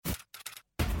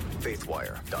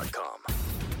Faithwire.com.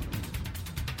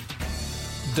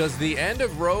 Does the end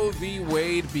of Roe v.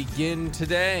 Wade begin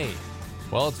today?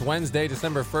 Well, it's Wednesday,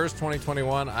 December 1st,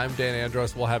 2021. I'm Dan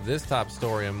Andros. We'll have this top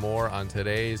story and more on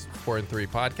today's 4 and 3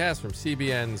 podcast from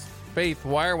CBN's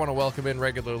Faithwire. I want to welcome in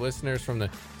regular listeners from the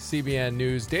CBN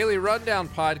News Daily Rundown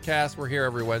podcast. We're here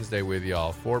every Wednesday with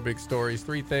y'all. 4 big stories,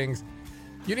 3 things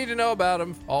you need to know about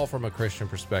them, all from a Christian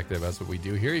perspective. That's what we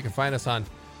do here. You can find us on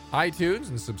iTunes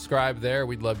and subscribe there.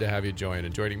 We'd love to have you join.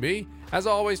 And joining me, as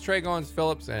always,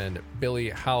 Goins-Phillips and Billy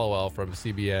Hallowell from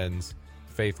CBN's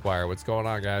Faithwire. What's going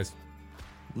on, guys?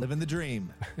 Living the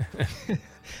dream.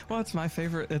 Well, it's my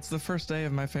favorite. It's the first day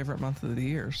of my favorite month of the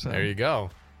year. So there you go.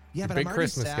 Yeah, but big I'm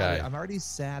Christmas sad. guy. I'm already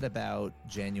sad about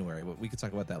January. We could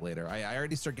talk about that later. I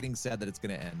already start getting sad that it's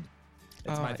going to end.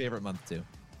 It's my favorite month too.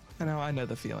 I know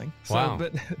the feeling. Wow.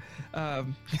 But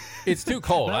it's too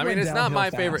cold. I mean, it's not my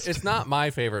fast. favorite. It's not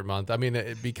my favorite month. I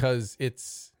mean, because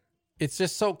it's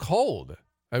just so cold.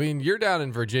 I mean, you're down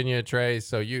in Virginia, Trey,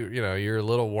 so you're a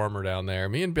little warmer down there.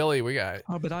 Me and Billy, we got.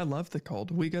 Oh, but I love the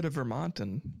cold. We go to Vermont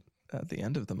at the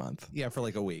end of the month. Yeah, for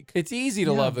like a week. It's easy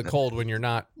to love the cold when you're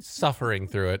not suffering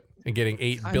through it and getting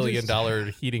 $8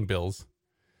 billion heating bills.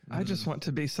 I just want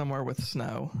to be somewhere with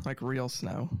snow, like real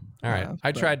snow. All right.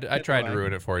 I tried to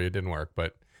ruin it for you. It didn't work,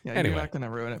 but yeah, anyway. You're not going to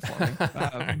ruin it for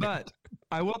me. But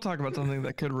I will talk about something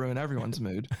that could ruin everyone's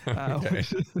mood. Okay.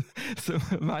 So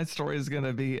my story is going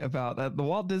to be about the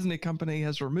Walt Disney Company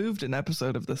has removed an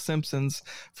episode of The Simpsons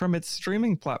from its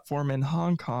streaming platform in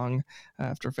Hong Kong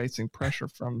after facing pressure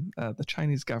from the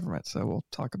Chinese government. So we'll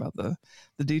talk about the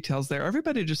details there.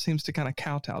 Everybody just seems to kind of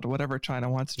kowtow to whatever China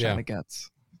wants, China gets.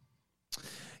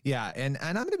 Yeah, and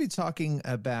I'm going to be talking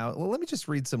about, well, let me just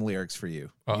read some lyrics for you.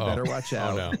 You better watch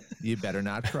out. Oh, no. You better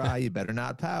not cry. You better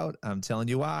not pout. I'm telling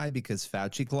you why, because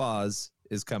Fauci Claus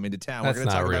is coming to town. That's We're going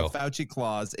to talk not real. about Fauci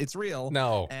Claus. It's real.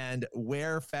 No. And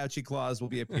where Fauci Claus will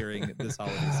be appearing this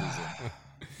holiday season.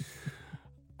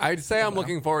 I'd say I'm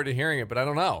looking forward to hearing it, but I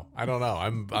don't know.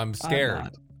 I'm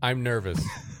scared. I'm nervous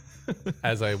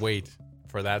as I wait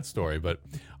for that story. But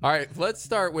all right, let's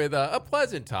start with a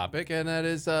pleasant topic, and that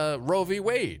is Roe v.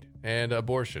 Wade and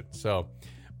abortion.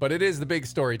 But it is the big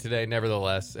story today,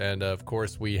 nevertheless. And of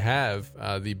course, we have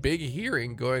the big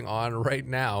hearing going on right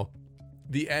now.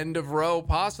 The end of Roe,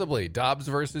 possibly. Dobbs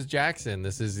versus Jackson.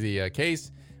 This is the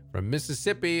case from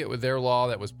Mississippi with their law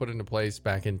that was put into place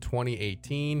back in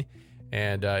 2018.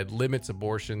 And it limits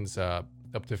abortions up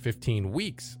to 15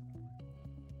 weeks.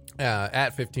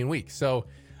 At 15 weeks. So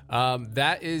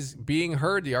that is being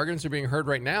heard. The arguments are being heard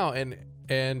right now.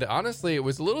 And honestly, it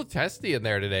was a little testy in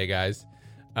there today, guys.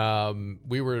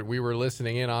 We were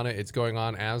listening in on it. It's going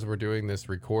on as we're doing this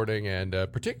recording. And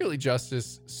particularly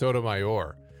Justice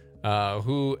Sotomayor,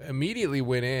 who immediately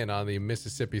went in on the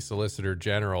Mississippi Solicitor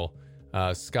General,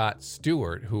 Scott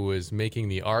Stewart, who is making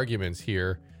the arguments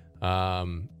here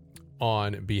on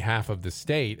behalf of the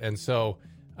state. And so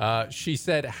she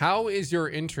said, "How is your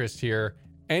interest here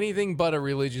anything but a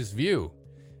religious view?"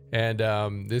 And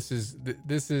this is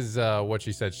what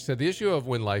she said. She said, "The issue of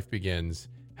when life begins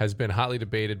has been hotly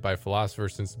debated by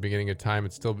philosophers since the beginning of time.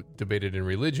 It's still debated in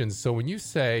religions. So when you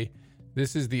say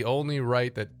this is the only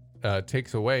right that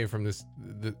takes away from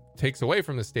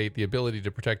the state the ability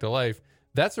to protect a life,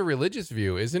 that's a religious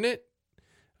view, isn't it?"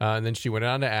 And then she went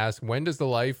on to ask, "When does the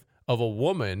life of the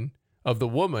woman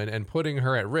and putting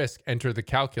her at risk enter the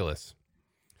calculus?"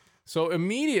 So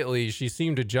immediately she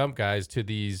seemed to jump, guys, to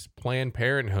these Planned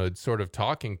Parenthood sort of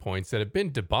talking points that have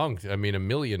been debunked, I mean, a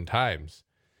million times.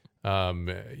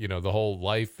 The whole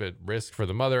life at risk for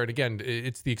the mother. And again,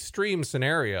 it's the extreme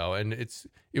scenario. And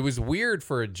it was weird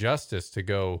for a justice to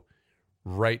go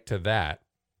right to that.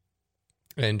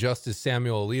 And Justice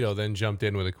Samuel Alito then jumped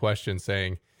in with a question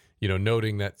saying,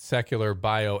 noting that secular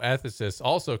bioethicists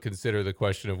also consider the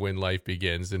question of when life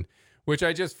begins, and which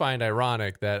I just find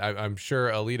ironic that I'm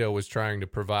sure Alito was trying to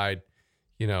provide,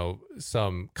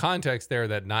 some context there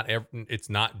that it's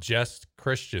not just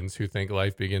Christians who think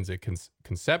life begins at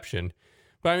conception.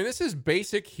 But I mean, this is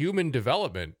basic human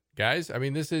development, guys. I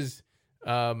mean, this is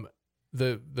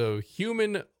the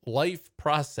human life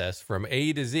process from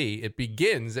A to Z. It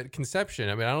begins at conception.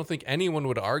 I mean, I don't think anyone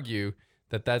would argue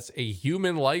that that's a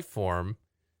human life form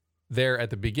there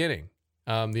at the beginning.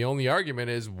 The only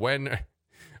argument is, when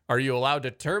are you allowed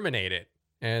to terminate it?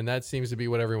 And that seems to be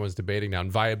what everyone's debating now.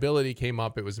 And viability came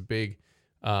up. It was a big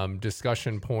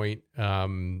discussion point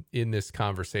in this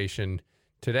conversation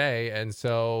today. And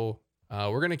so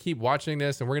we're going to keep watching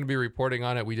this, and we're going to be reporting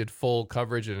on it. We did full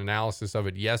coverage and analysis of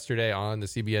it yesterday on the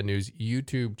CBN News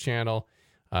YouTube channel.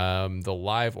 The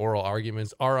live oral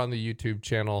arguments are on the YouTube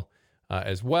channel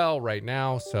as well right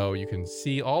now. So you can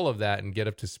see all of that and get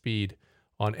up to speed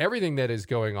on everything that is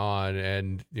going on.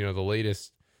 And, the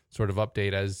latest sort of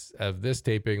update as of this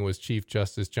taping was Chief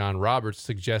Justice John Roberts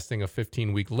suggesting a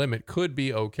 15-week limit could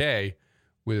be okay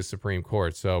with the Supreme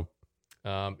Court. So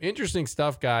interesting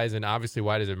stuff, guys. And obviously,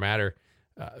 why does it matter?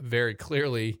 Very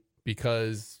clearly,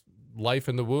 because life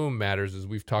in the womb matters, as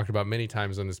we've talked about many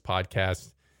times on this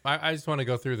podcast. I just want to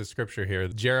go through the scripture here.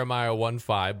 Jeremiah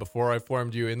 1:5, before I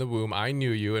formed you in the womb, I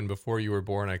knew you, and before you were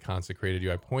born, I consecrated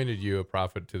you. I appointed you a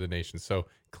prophet to the nations. So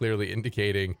clearly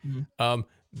indicating,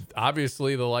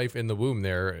 obviously, the life in the womb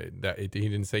there, that he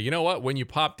didn't say, you know what, when you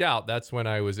popped out, that's when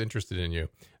I was interested in you.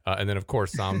 And then, of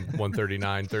course, Psalm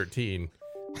 139:13,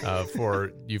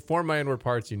 for you formed my inward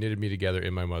parts, you knitted me together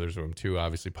in my mother's womb. Two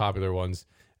obviously popular ones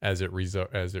as it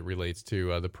relates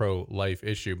to the pro-life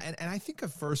issue. And I think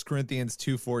of 1 Corinthians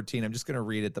 2:14. I'm just going to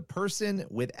read it. The person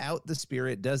without the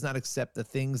Spirit does not accept the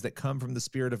things that come from the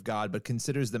Spirit of God, but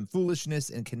considers them foolishness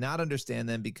and cannot understand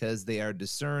them because they are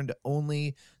discerned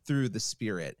only through the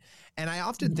Spirit. And I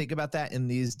often think about that in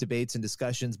these debates and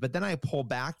discussions, but then I pull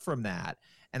back from that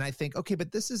and I think, okay,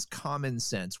 but this is common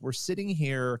sense. We're sitting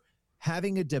here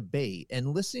having a debate and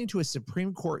listening to a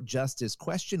Supreme Court justice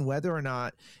question whether or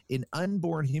not an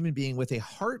unborn human being with a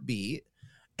heartbeat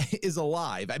is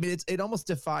alive. I mean, it almost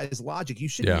defies logic. You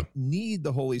shouldn't need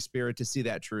the Holy Spirit to see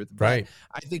that truth. But right.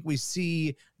 I think we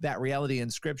see that reality in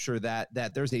Scripture,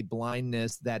 that there's a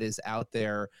blindness that is out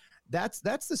there. That's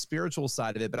the spiritual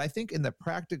side of it. But I think in the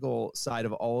practical side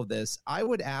of all of this, I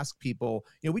would ask people,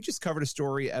 we just covered a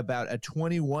story about a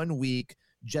 21-week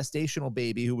gestational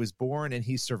baby who was born and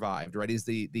he survived, right? He's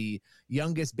the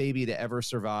youngest baby to ever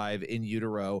survive in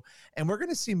utero. And we're going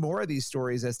to see more of these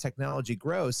stories as technology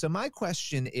grows. So my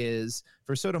question is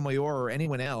for Sotomayor or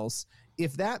anyone else,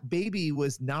 if that baby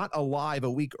was not alive a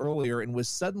week earlier and was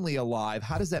suddenly alive,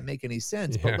 how does that make any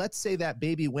sense? Yeah. But let's say that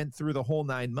baby went through the whole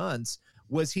 9 months.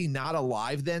 Was he not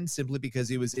alive then simply because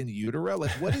he was in utero?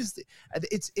 Like, what is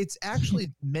it's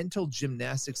actually mental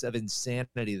gymnastics of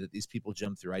insanity that these people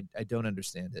jump through. I don't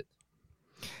understand it.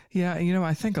 Yeah,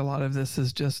 I think a lot of this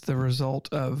is just the result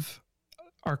of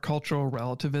our cultural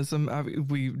relativism.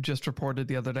 We just reported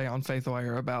the other day on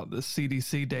Faithwire about the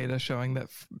CDC data showing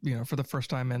that, for the first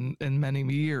time in many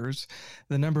years,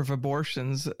 the number of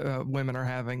abortions women are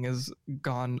having has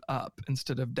gone up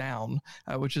instead of down,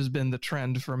 which has been the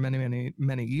trend for many, many,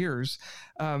 many years.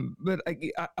 But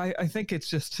I think it's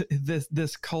just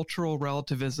this cultural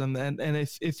relativism. And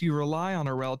if you rely on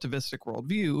a relativistic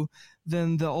worldview,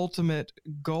 then the ultimate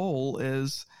goal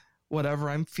is whatever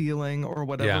I'm feeling or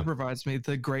whatever provides me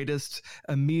the greatest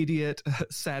immediate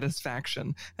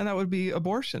satisfaction. And that would be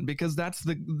abortion, because that's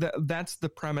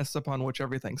the premise upon which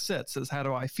everything sits, is how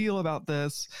do I feel about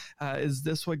this? Is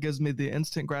this what gives me the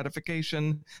instant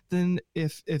gratification? Then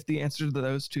if the answer to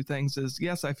those two things is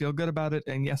yes, I feel good about it,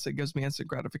 and yes, it gives me instant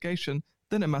gratification,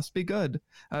 then it must be good,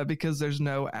 because there's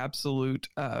no absolute,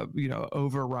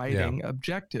 overriding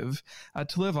objective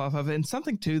to live off of. And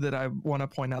something, too, that I want to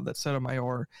point out that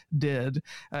Sotomayor did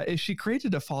is she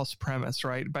created a false premise,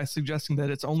 right, by suggesting that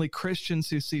it's only Christians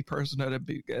who see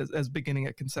personhood as beginning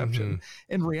at conception.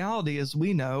 Mm-hmm. In reality, as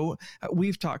we know,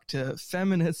 we've talked to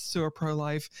feminists who are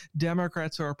pro-life,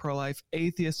 Democrats who are pro-life,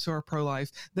 atheists who are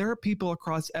pro-life. There are people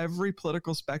across every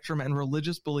political spectrum and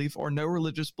religious belief or no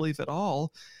religious belief at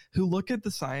all who look at the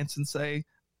science and say,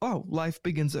 oh, life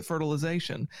begins at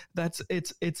fertilization.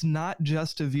 It's not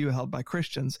just a view held by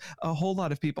Christians. A whole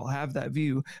lot of people have that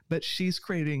view, but she's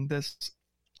creating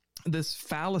this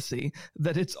fallacy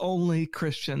that it's only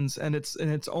Christians and it's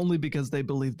only because they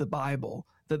believe the Bible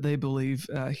that they believe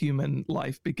human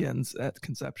life begins at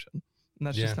conception. And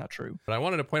that's just not true. But I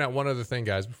wanted to point out one other thing,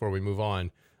 guys, before we move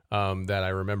on, that I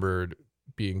remembered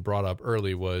being brought up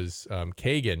early was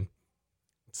Kagan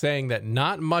saying that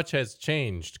not much has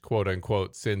changed, quote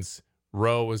unquote, since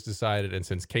Roe was decided and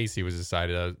since Casey was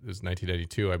decided. It was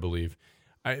 1992, I believe.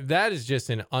 That is just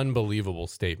an unbelievable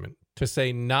statement, to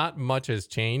say not much has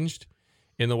changed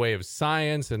in the way of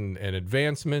science and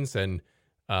advancements and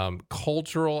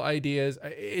cultural ideas.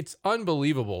 It's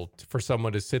unbelievable for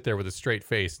someone to sit there with a straight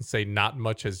face and say not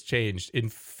much has changed in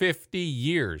 50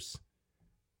 years.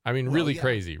 I mean, really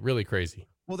crazy, really crazy.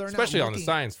 Well, they're especially not on the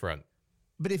science front.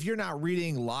 But if you're not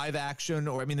reading live action,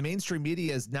 or I mean, the mainstream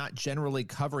media is not generally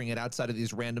covering it outside of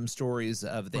these random stories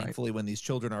of thankfully when these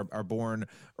children are born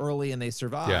early and they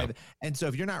survive. Yeah. And so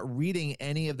if you're not reading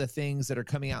any of the things that are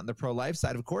coming out in the pro-life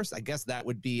side, of course, I guess that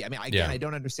would be, I mean, again, I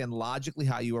don't understand logically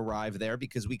how you arrive there,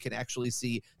 because we can actually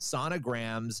see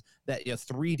sonograms, that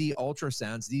 3D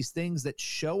ultrasounds, these things that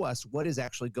show us what is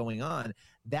actually going on.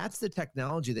 That's the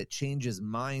technology that changes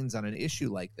minds on an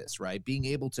issue like this, right? Being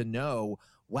able to know,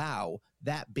 wow,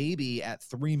 that baby at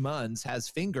 3 months has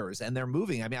fingers and they're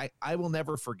moving. I mean, I will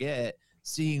never forget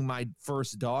seeing my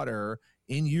first daughter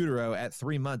in utero at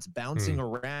 3 months bouncing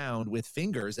around with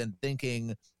fingers and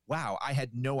thinking, wow, I had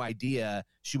no idea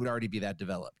she would already be that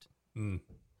developed.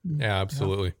 Yeah,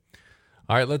 absolutely.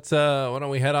 All right, let's why don't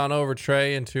we head on over,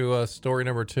 Trey, into story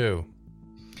number 2.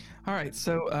 All right,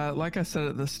 so like I said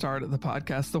at the start of the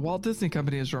podcast, the Walt Disney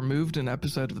Company has removed an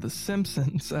episode of The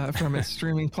Simpsons from its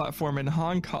streaming platform in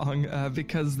Hong Kong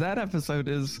because that episode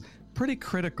is pretty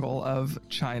critical of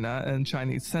China and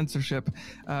Chinese censorship,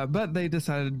 but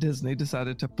Disney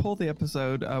decided to pull the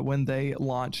episode when they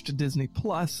launched Disney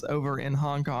Plus over in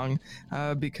Hong Kong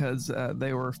because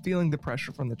they were feeling the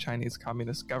pressure from the Chinese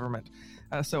Communist government.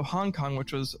 So Hong Kong,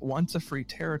 which was once a free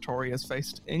territory, has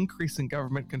faced increasing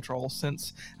government control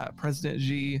since President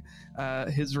Xi,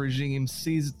 his regime,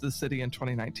 seized the city in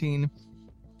 2019.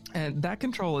 And that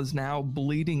control is now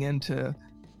bleeding into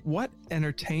what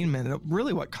entertainment,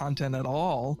 really what content at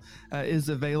all, is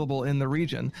available in the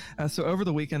region. So over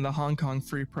the weekend, the Hong Kong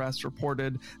Free Press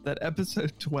reported that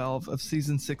episode 12 of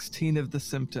season 16 of The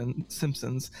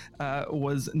Simpsons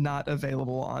was not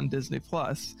available on Disney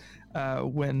Plus.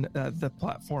 When the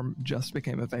platform just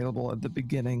became available at the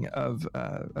beginning of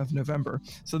November.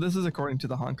 So this is according to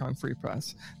the Hong Kong Free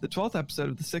Press. The 12th episode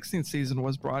of the 16th season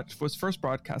was first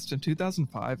broadcast in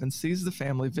 2005 and sees the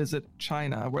family visit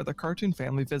China, where the cartoon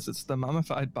family visits the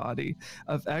mummified body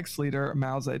of ex-leader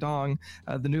Mao Zedong.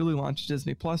 The newly launched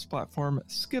Disney Plus platform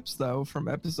skips, though, from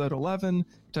episode 11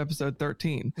 to episode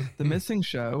 13. The missing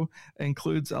show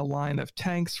includes a line of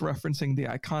tanks referencing the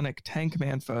iconic Tank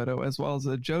Man photo, as well as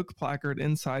a joke placard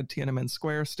inside Tiananmen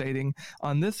Square stating,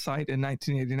 "On this site in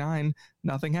 1989,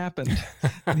 nothing happened."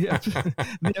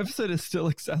 The episode is still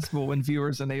accessible when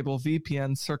viewers enable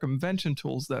VPN circumvention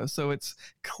tools, though, so it's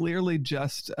clearly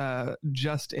just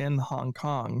in Hong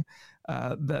Kong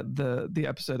that the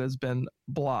episode has been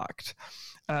blocked.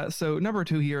 So number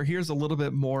 2 here's a little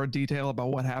bit more detail about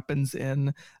what happens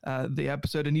in the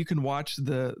episode, and you can watch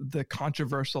the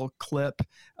controversial clip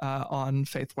on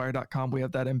faithwire.com. We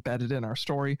have that embedded in our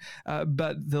story.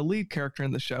 But the lead character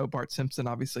in the show, Bart Simpson,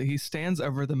 obviously, he stands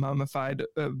over the mummified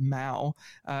Mao,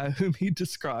 whom he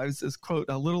describes as, quote,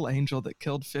 a little angel that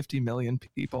killed 50 million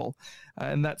people.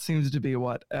 And that seems to be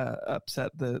what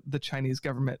upset the Chinese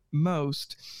government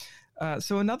most.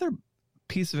 So another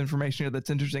piece of information here that's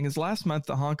interesting is last month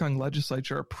the Hong Kong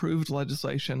legislature approved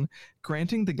legislation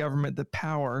granting the government the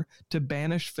power to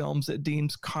banish films it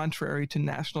deems contrary to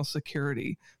national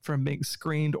security from being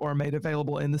screened or made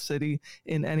available in the city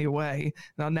in any way.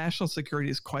 Now, national security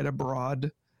is quite a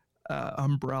broad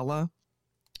umbrella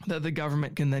that the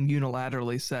government can then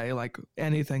unilaterally say, like,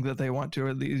 anything that they want to,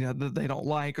 or that they don't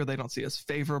like or they don't see as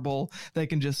favorable, they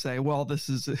can just say, well, this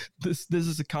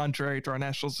is a contrary to our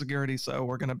national security, so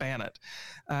we're going to ban it.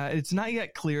 It's not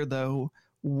yet clear, though,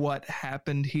 what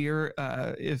happened here,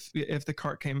 if the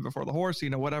cart came before the horse,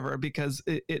 whatever, because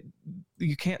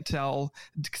you can't tell,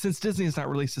 since Disney has not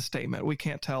released a statement, we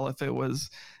can't tell if it was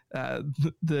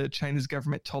the Chinese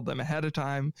government told them ahead of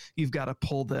time, you've got to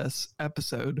pull this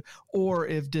episode, or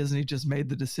if Disney just made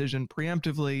the decision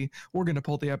preemptively, we're going to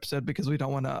pull the episode because we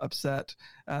don't want to upset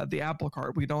the apple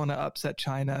cart. We don't want to upset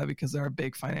China because they're a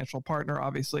big financial partner,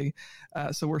 obviously.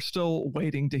 So we're still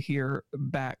waiting to hear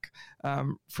back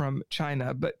from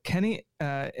China. But Kenny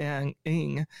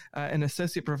Ng, an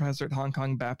associate professor at Hong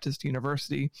Kong Baptist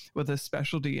University with a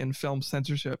specialty in film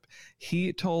censorship,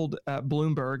 he told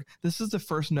Bloomberg, this is the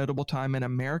first notable time an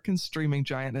American streaming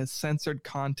giant has censored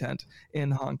content in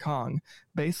Hong Kong.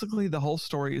 Basically, the whole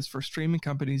story is for streaming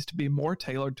companies to be more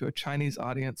tailored to a Chinese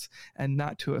audience and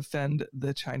not to offend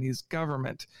the Chinese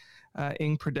government.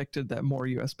 Ng predicted that more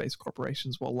U.S.-based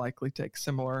corporations will likely take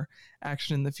similar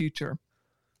action in the future.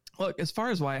 Look, as far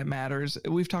as why it matters,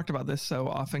 we've talked about this so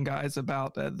often, guys,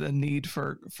 about the need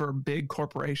for big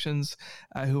corporations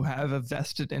who have a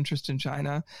vested interest in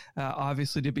China,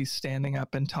 obviously to be standing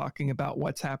up and talking about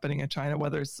what's happening in China,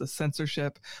 whether it's the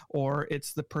censorship or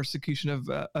it's the persecution of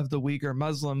the Uyghur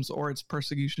Muslims or it's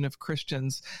persecution of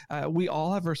Christians. We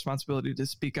all have a responsibility to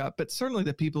speak up, but certainly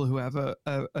the people who have a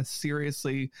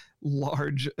seriously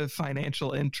large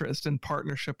financial interest and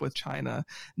partnership with China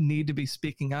need to be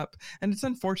speaking up. And it's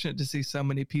unfortunate to see so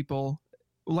many people,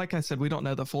 like I said, we don't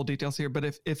know the full details here, but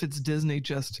if it's Disney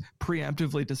just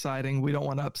preemptively deciding we don't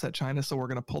want to upset China, so we're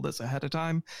going to pull this ahead of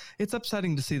time, it's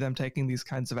upsetting to see them taking these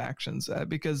kinds of actions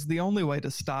because the only way to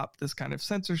stop this kind of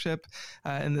censorship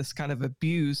and this kind of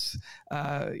abuse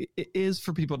is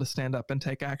for people to stand up and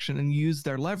take action and use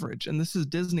their leverage. And this is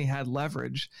Disney had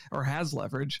leverage or has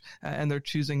leverage, and they're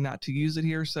choosing not to use it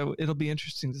here. So it'll be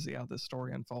interesting to see how this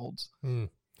story unfolds.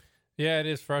 Yeah, it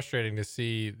is frustrating to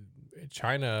see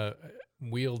China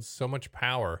wields so much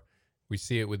power. We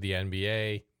see it with the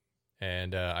NBA,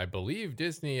 and I believe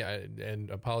Disney. And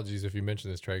apologies if you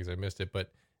mentioned this, Trey, because I missed it.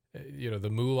 But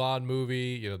the Mulan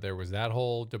movie, there was that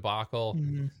whole debacle,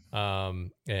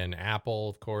 and Apple,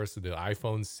 of course, the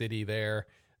iPhone City. There's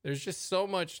just so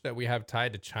much that we have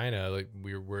tied to China. Like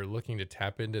we're looking to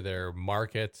tap into their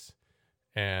markets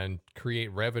and create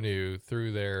revenue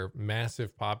through their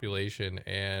massive population,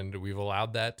 and we've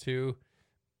allowed that to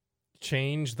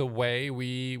change the way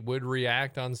we would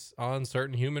react on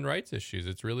certain human rights issues.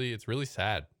 It's really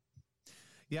sad.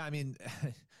 Yeah, I mean,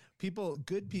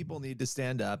 good people need to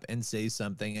stand up and say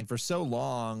something. And for so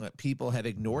long, people have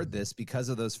ignored this because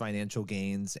of those financial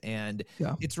gains. And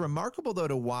It's remarkable, though,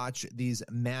 to watch these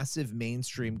massive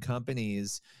mainstream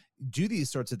companies do these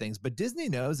sorts of things. But Disney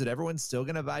knows that everyone's still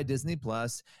going to buy Disney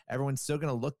Plus. Everyone's still going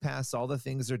to look past all the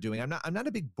things they're doing. I'm not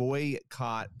a big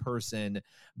boycott person,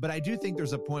 but I do think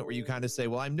there's a point where you kind of say,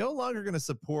 well, I'm no longer going to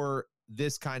support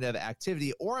this kind of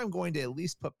activity, or I'm going to at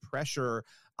least put pressure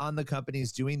on the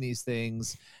companies doing these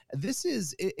things.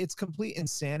 It's complete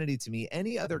insanity to me.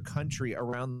 Any other country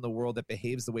around the world that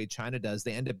behaves the way China does,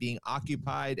 they end up being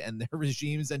occupied and their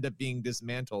regimes end up being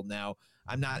dismantled. Now,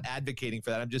 I'm not advocating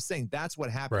for that. I'm just saying that's what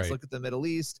happens. Right. Look at the Middle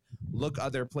East, look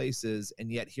other places,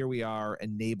 and yet here we are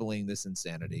enabling this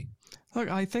insanity. Look,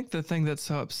 I think the thing that's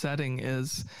so upsetting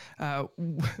is,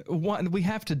 one, we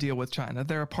have to deal with China.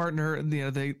 They're a partner.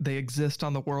 They exist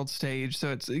on the world stage,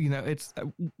 so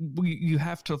you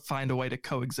have to find a way to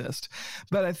coexist.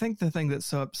 But I think the thing that's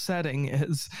so upsetting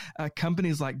is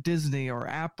companies like Disney or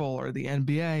Apple or the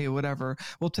NBA or whatever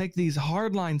will take these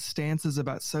hardline stances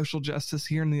about social justice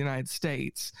here in the United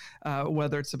States,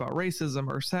 whether it's about racism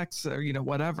or sex or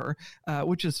whatever,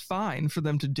 which is fine for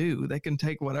them to do. They can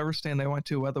take whatever stand they want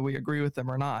to, whether we agree with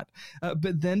them or not.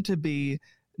 But then to be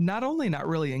not only not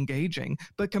really engaging,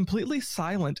 but completely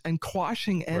silent and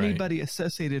quashing anybody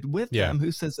associated with them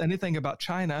who says anything about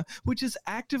China, which is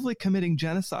actively committing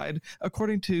genocide,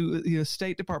 according to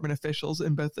State Department officials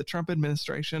in both the Trump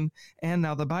administration and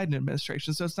now the Biden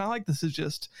administration. So it's not like this is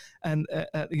just an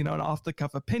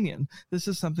off-the-cuff opinion. This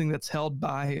is something that's held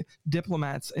by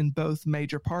diplomats in both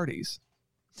major parties.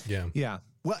 Yeah.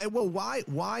 Well,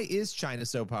 why is China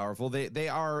so powerful?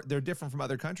 They're different from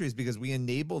other countries because we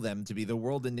enable them to be. The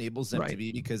world enables them to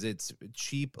be because it's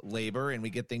cheap labor and we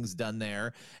get things done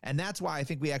there. And that's why I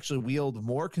think we actually wield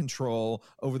more control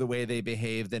over the way they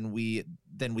behave than we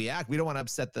act. We don't want to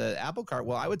upset the apple cart.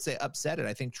 Well, I would say upset it.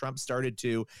 I think Trump started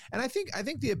to, and I think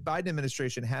the Biden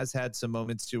administration has had some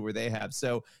moments too where they have.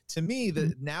 So to me,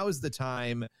 now is the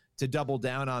time to double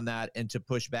down on that and to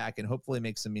push back and hopefully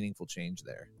make some meaningful change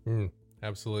there.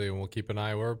 Absolutely. And we'll keep an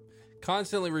eye. We're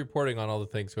constantly reporting on all the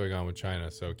things going on with China.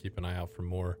 So keep an eye out for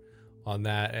more on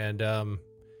that. And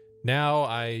now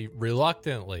I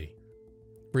reluctantly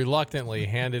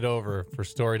hand it over for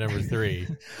story number 3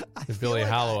 to Billy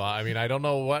Hallowell. I mean, I don't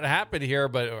know what happened here,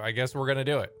 but I guess we're going to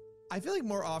do it. I feel like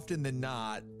more often than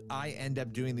not, I end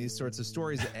up doing these sorts of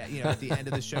stories, at the end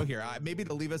of the show here. Maybe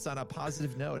to leave us on a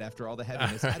positive note after all the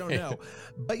heaviness. I don't know.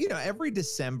 But, every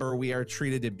December we are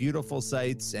treated to beautiful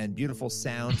sights and beautiful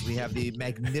sounds. We have the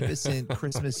magnificent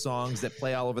Christmas songs that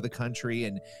play all over the country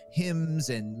and hymns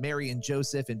and Mary and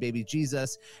Joseph and baby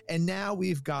Jesus. And now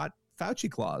we've got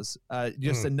Fauci clause,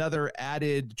 just another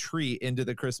added treat into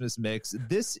the Christmas mix.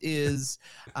 This is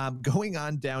going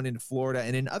on down in Florida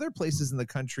and in other places in the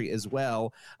country as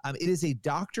well. It is a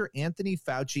Dr. Anthony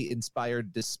Fauci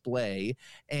inspired display.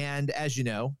 And as you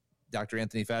know, Dr.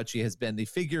 Anthony Fauci has been the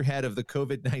figurehead of the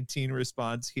COVID-19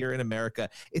 response here in America.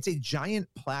 It's a giant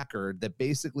placard that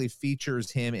basically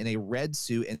features him in a red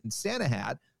suit and Santa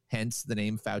hat, hence the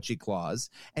name Fauci Claus.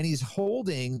 And he's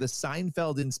holding the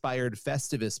Seinfeld-inspired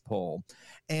Festivus pole.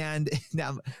 And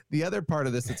now the other part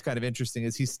of this that's kind of interesting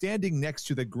is he's standing next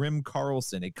to the Grim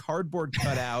Carlson, a cardboard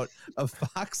cutout of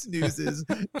Fox News's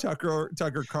Tucker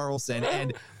Carlson.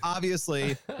 And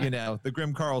obviously, the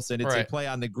Grim Carlson, it's a play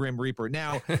on the Grim Reaper.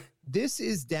 Now, this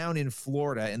is down in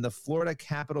Florida, in the Florida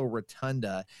Capitol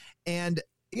Rotunda. And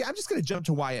yeah, I'm just going to jump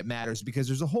to why it matters, because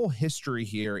there's a whole history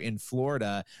here in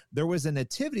Florida. There was a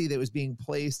nativity that was being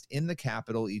placed in the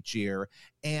Capitol each year,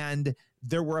 and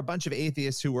there were a bunch of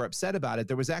atheists who were upset about it.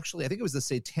 There was actually, I think it was the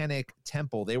Satanic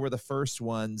Temple. They were the first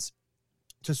ones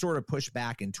to sort of push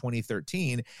back in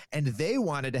 2013, and they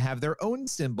wanted to have their own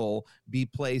symbol be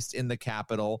placed in the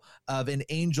Capitol of an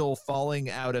angel falling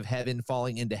out of heaven,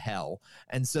 falling into hell.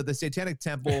 And so the Satanic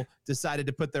Temple decided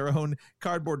to put their own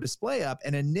cardboard display up,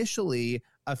 and initially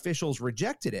officials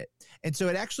rejected it. And so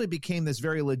it actually became this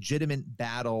very legitimate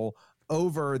battle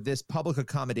over this public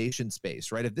accommodation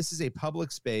space, right? If this is a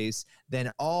public space, then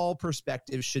all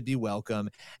perspectives should be welcome.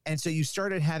 And so you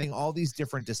started having all these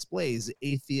different displays,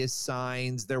 atheist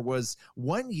signs. There was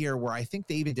one year where I think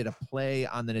they even did a play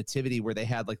on the nativity where they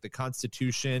had like the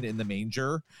Constitution in the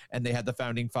manger and they had the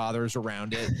founding fathers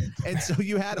around it. And so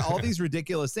you had all these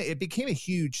ridiculous things. It became a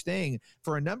huge thing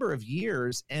for a number of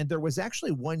years. And there was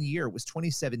actually one year, it was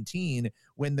 2017,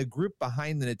 when the group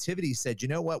behind the nativity said, you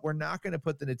know what, we're not going to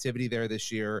put the nativity there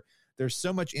this year. There's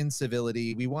so much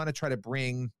incivility. We want to try to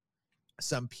bring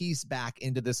some peace back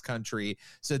into this country.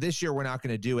 So this year we're not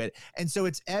going to do it. And so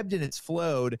it's ebbed and it's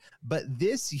flowed. But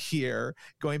this year,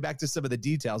 going back to some of the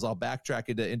details, I'll backtrack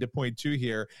into point 2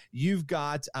 here. You've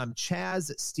got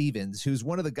Chaz Stevens, who's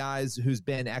one of the guys who's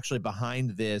been actually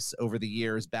behind this over the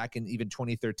years, back in even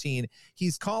 2013.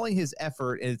 He's calling his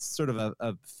effort, and it's sort of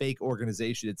a fake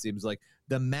organization, it seems like,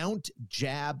 the Mount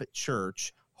Jab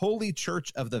Church, Holy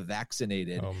Church of the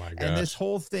Vaccinated. Oh my gosh. And this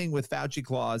whole thing with Fauci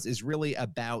Claus is really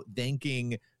about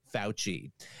thanking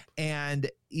Fauci. And,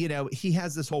 he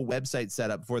has this whole website set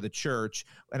up for the church.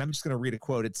 And I'm just going to read a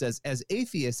quote. It says, as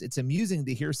atheists, it's amusing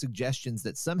to hear suggestions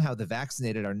that somehow the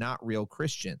vaccinated are not real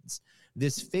Christians.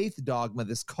 This faith dogma,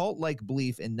 this cult-like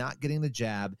belief in not getting the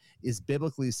jab is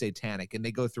biblically satanic. And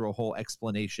they go through a whole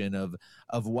explanation of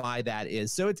why that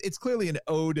is. So it's clearly an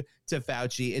ode to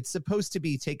Fauci. It's supposed to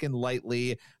be taken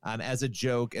lightly as a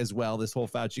joke as well, this whole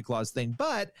Fauci Claus thing.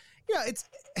 But, it's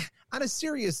on a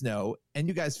serious note, and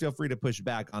you guys feel free to push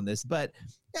back on this, but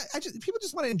people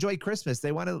just want to enjoy Christmas.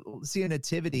 They want to see a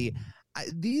nativity.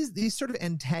 These sort of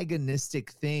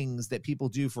antagonistic things that people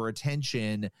do for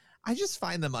attention, I just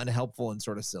find them unhelpful and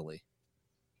sort of silly.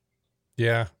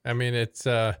 Yeah. I mean, it's,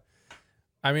 this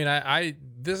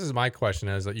is my question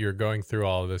as you're going through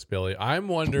all of this, Billy. I'm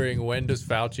wondering, when does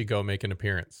Fauci go make an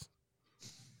appearance?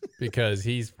 Because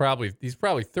he's probably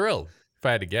thrilled, if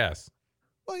I had to guess.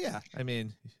 Well, yeah.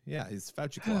 He's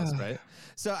Fauci Claus, right?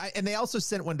 So, and they also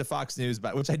sent one to Fox News,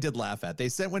 which I did laugh at. They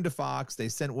sent one to Fox. They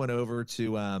sent one over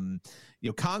to,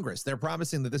 Congress. They're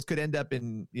promising that this could end up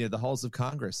in, the halls of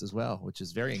Congress as well, which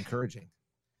is very encouraging.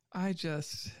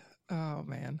 Oh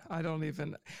man,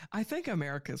 I think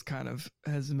America's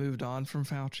has moved on from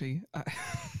Fauci.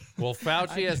 Well,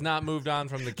 Fauci has not moved on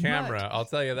from the camera. I'll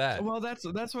tell you that. Well, that's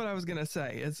what I was going to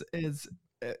say is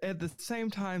at the same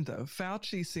time, though,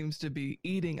 Fauci seems to be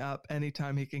eating up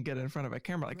anytime he can get in front of a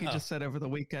camera. Like he just said over the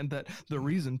weekend that the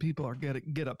reason people are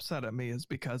get upset at me is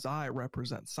because I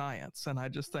represent science. And I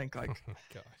just think, like, oh my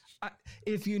gosh.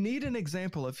 If you need an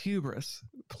example of hubris,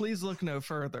 please look no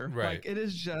further. Right. Like, it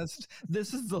is just,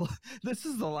 this is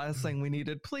the last thing we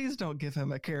needed. Please don't give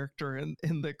him a character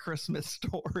in the Christmas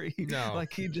story. No.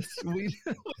 Like he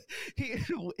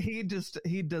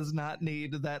does not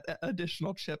need that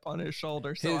additional chip on his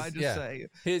shoulder. So I just say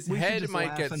his head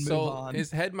might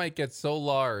get so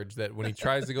large that when he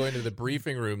tries to go into the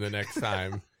briefing room the next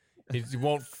time, he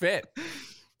won't fit.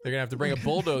 They're gonna have to bring a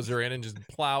bulldozer in and just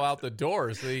plow out the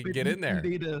door so he can get in there.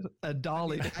 Need a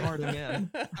dolly to cart him in.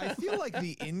 I feel like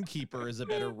the innkeeper is a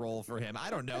better role for him.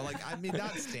 I don't know. Like,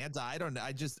 not Santa. I don't know.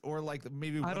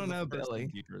 Maybe I don't know, Billy.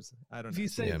 Innkeepers. I don't know. If you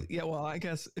say, well, I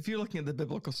guess if you're looking at the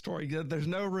biblical story, there's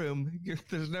no room.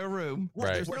 There's no room.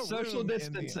 Right. There's no social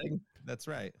distancing. That's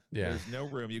right. Yeah. There's no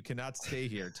room. You cannot stay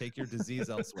here. Take your disease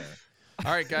elsewhere.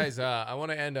 All right, guys. I want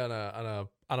to end on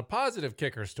a positive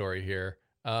kicker story here.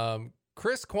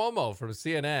 Chris Cuomo from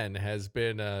CNN has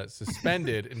been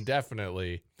suspended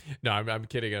indefinitely. No, I'm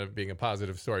kidding. I'm being a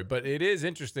positive story, but it is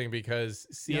interesting because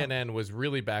CNN was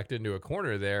really backed into a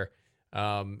corner there.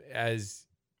 As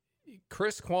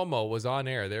Chris Cuomo was on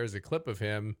air, there's a clip of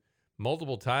him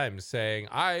multiple times saying,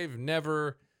 "I've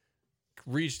never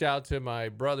reached out to my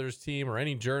brother's team or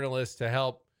any journalist to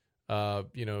help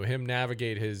him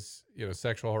navigate his,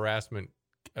 sexual harassment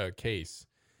case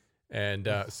and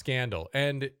scandal.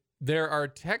 And there are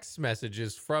text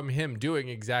messages from him doing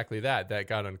exactly that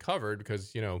got uncovered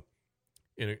because,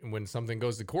 when something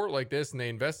goes to court like this and they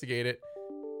investigate it,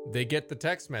 they get the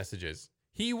text messages.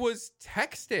 He was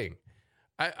texting.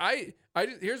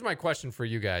 Here's my question for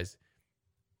you guys.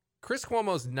 Chris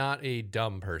Cuomo's not a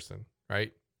dumb person,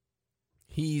 right?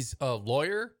 He's a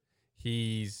lawyer.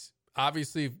 He's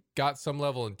obviously got some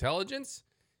level of intelligence.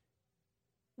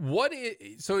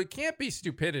 So it can't be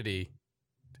stupidity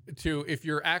if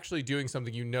you're actually doing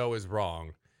something is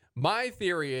wrong. My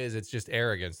theory is it's just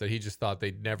arrogance that he just thought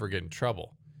they'd never get in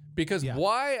trouble. Because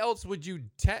why else would you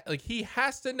he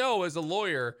has to know as a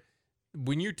lawyer,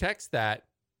 when you text that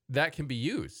can be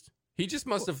used. He just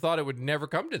must have thought it would never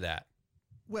come to that.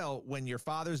 Well, when your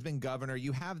father's been governor,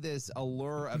 you have this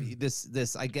allure of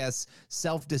this, I guess,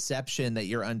 self-deception that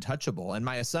you're untouchable. And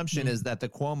my assumption is that the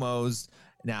Cuomos,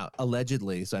 now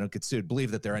allegedly, so I don't get sued,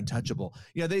 believe that they're untouchable.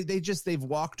 They've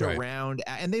walked around,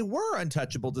 and they were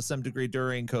untouchable to some degree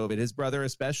during COVID, his brother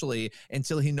especially,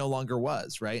 until he no longer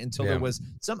was, right? Until there was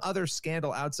some other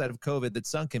scandal outside of COVID that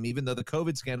sunk him, even though the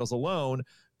COVID scandals alone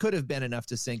could have been enough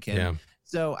to sink him. Yeah.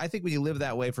 So I think when you live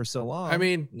that way for so long,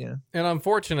 and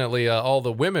unfortunately, all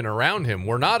the women around him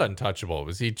were not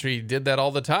untouchable. He did that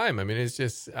all the time. It's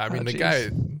just, the guy,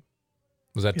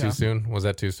 was that too soon? Was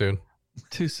that too soon?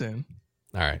 Too soon.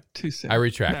 All right. Too soon. I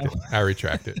retract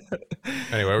it.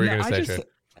 Anyway, what were you going to say, Shay?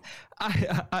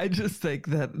 I just think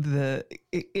that the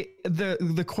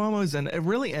Cuomos and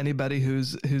really anybody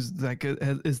who's like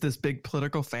is this big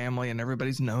political family and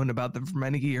everybody's known about them for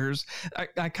many years.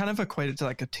 I kind of equate it to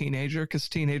like a teenager, because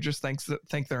teenagers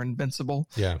think they're invincible.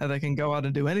 Yeah, they can go out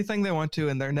and do anything they want to,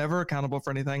 and they're never accountable for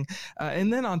anything.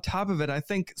 And then on top of it, I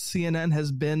think CNN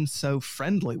has been so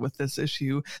friendly with this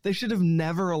issue. They should have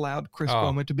never allowed Chris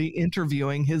Cuomo to be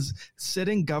interviewing his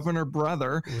sitting governor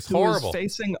brother, who was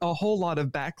facing a whole lot of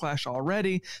backlash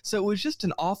already. So it was just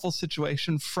an awful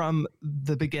situation from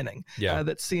the beginning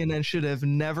that CNN should have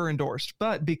never endorsed.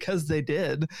 But because they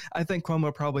did, I think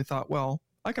Cuomo probably thought, well,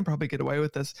 I can probably get away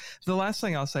with this. The last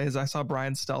thing I'll say is I saw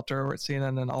Brian Stelter over at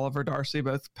CNN and Oliver Darcy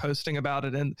both posting about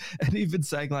it and even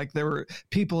saying like there were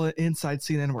people inside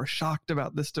CNN were shocked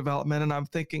about this development. And I'm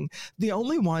thinking the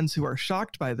only ones who are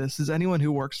shocked by this is anyone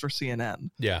who works for CNN.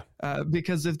 Yeah.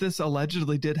 Because if this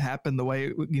allegedly did happen the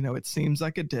way, it seems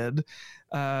like it did,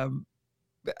 no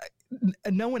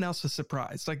one else was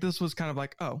surprised. Like this was kind of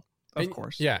like, of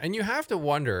course. Yeah. And you have to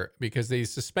wonder, because they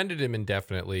suspended him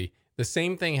indefinitely. The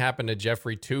same thing happened to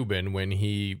Jeffrey Toobin when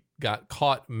he got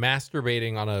caught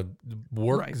masturbating on a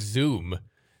work Zoom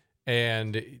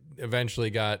and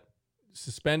eventually got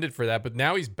suspended for that. But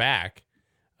now he's back,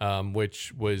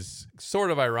 which was sort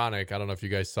of ironic. I don't know if you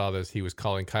guys saw this. He was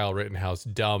calling Kyle Rittenhouse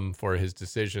dumb for his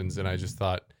decisions. And I just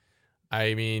thought,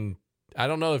 I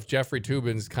don't know if Jeffrey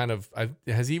Toobin's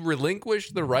has he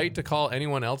relinquished the right to call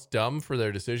anyone else dumb for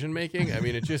their decision making?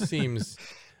 It just seems,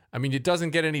 it doesn't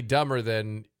get any dumber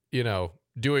than,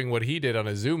 doing what he did on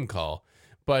a Zoom call.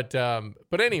 But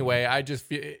anyway, I just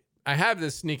feel, I have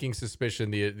this sneaking suspicion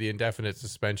the indefinite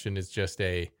suspension is just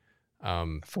a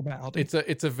formality.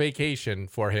 It's a vacation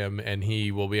for him, and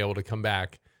he will be able to come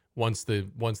back once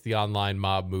the online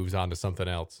mob moves on to something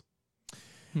else.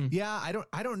 Yeah,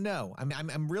 I don't know.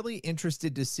 I'm really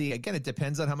interested to see. Again, it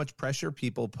depends on how much pressure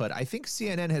people put. I think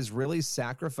CNN has really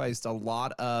sacrificed a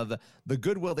lot of the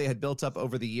goodwill they had built up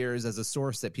over the years as a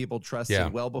source that people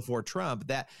trusted well before Trump.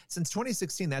 That since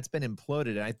 2016, that's been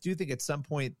imploded. And I do think at some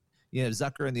point,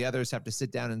 Zucker and the others have to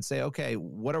sit down and say, okay,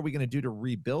 what are we going to do to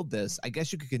rebuild this? I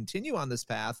guess you could continue on this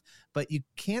path, but you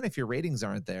can't if your ratings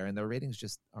aren't there, and the ratings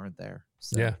just aren't there.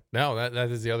 So. Yeah, no, that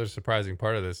is the other surprising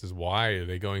part of this is why are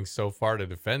they going so far to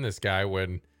defend this guy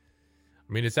when,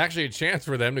 it's actually a chance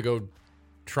for them to go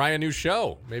try a new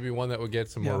show, maybe one that would get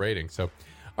some more ratings. So,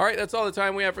 all right, that's all the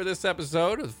time we have for this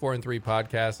episode of the 4 and 3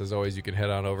 podcast. As always, you can head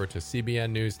on over to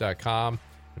cbnnews.com.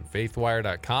 and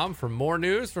faithwire.com for more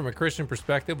news from a Christian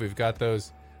perspective. We've got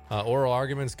those oral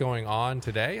arguments going on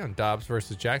today on Dobbs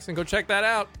versus Jackson. Go check that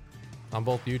out on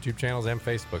both YouTube channels and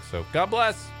Facebook. So God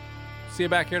bless. See you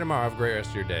back here tomorrow. Have a great rest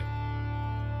of your day.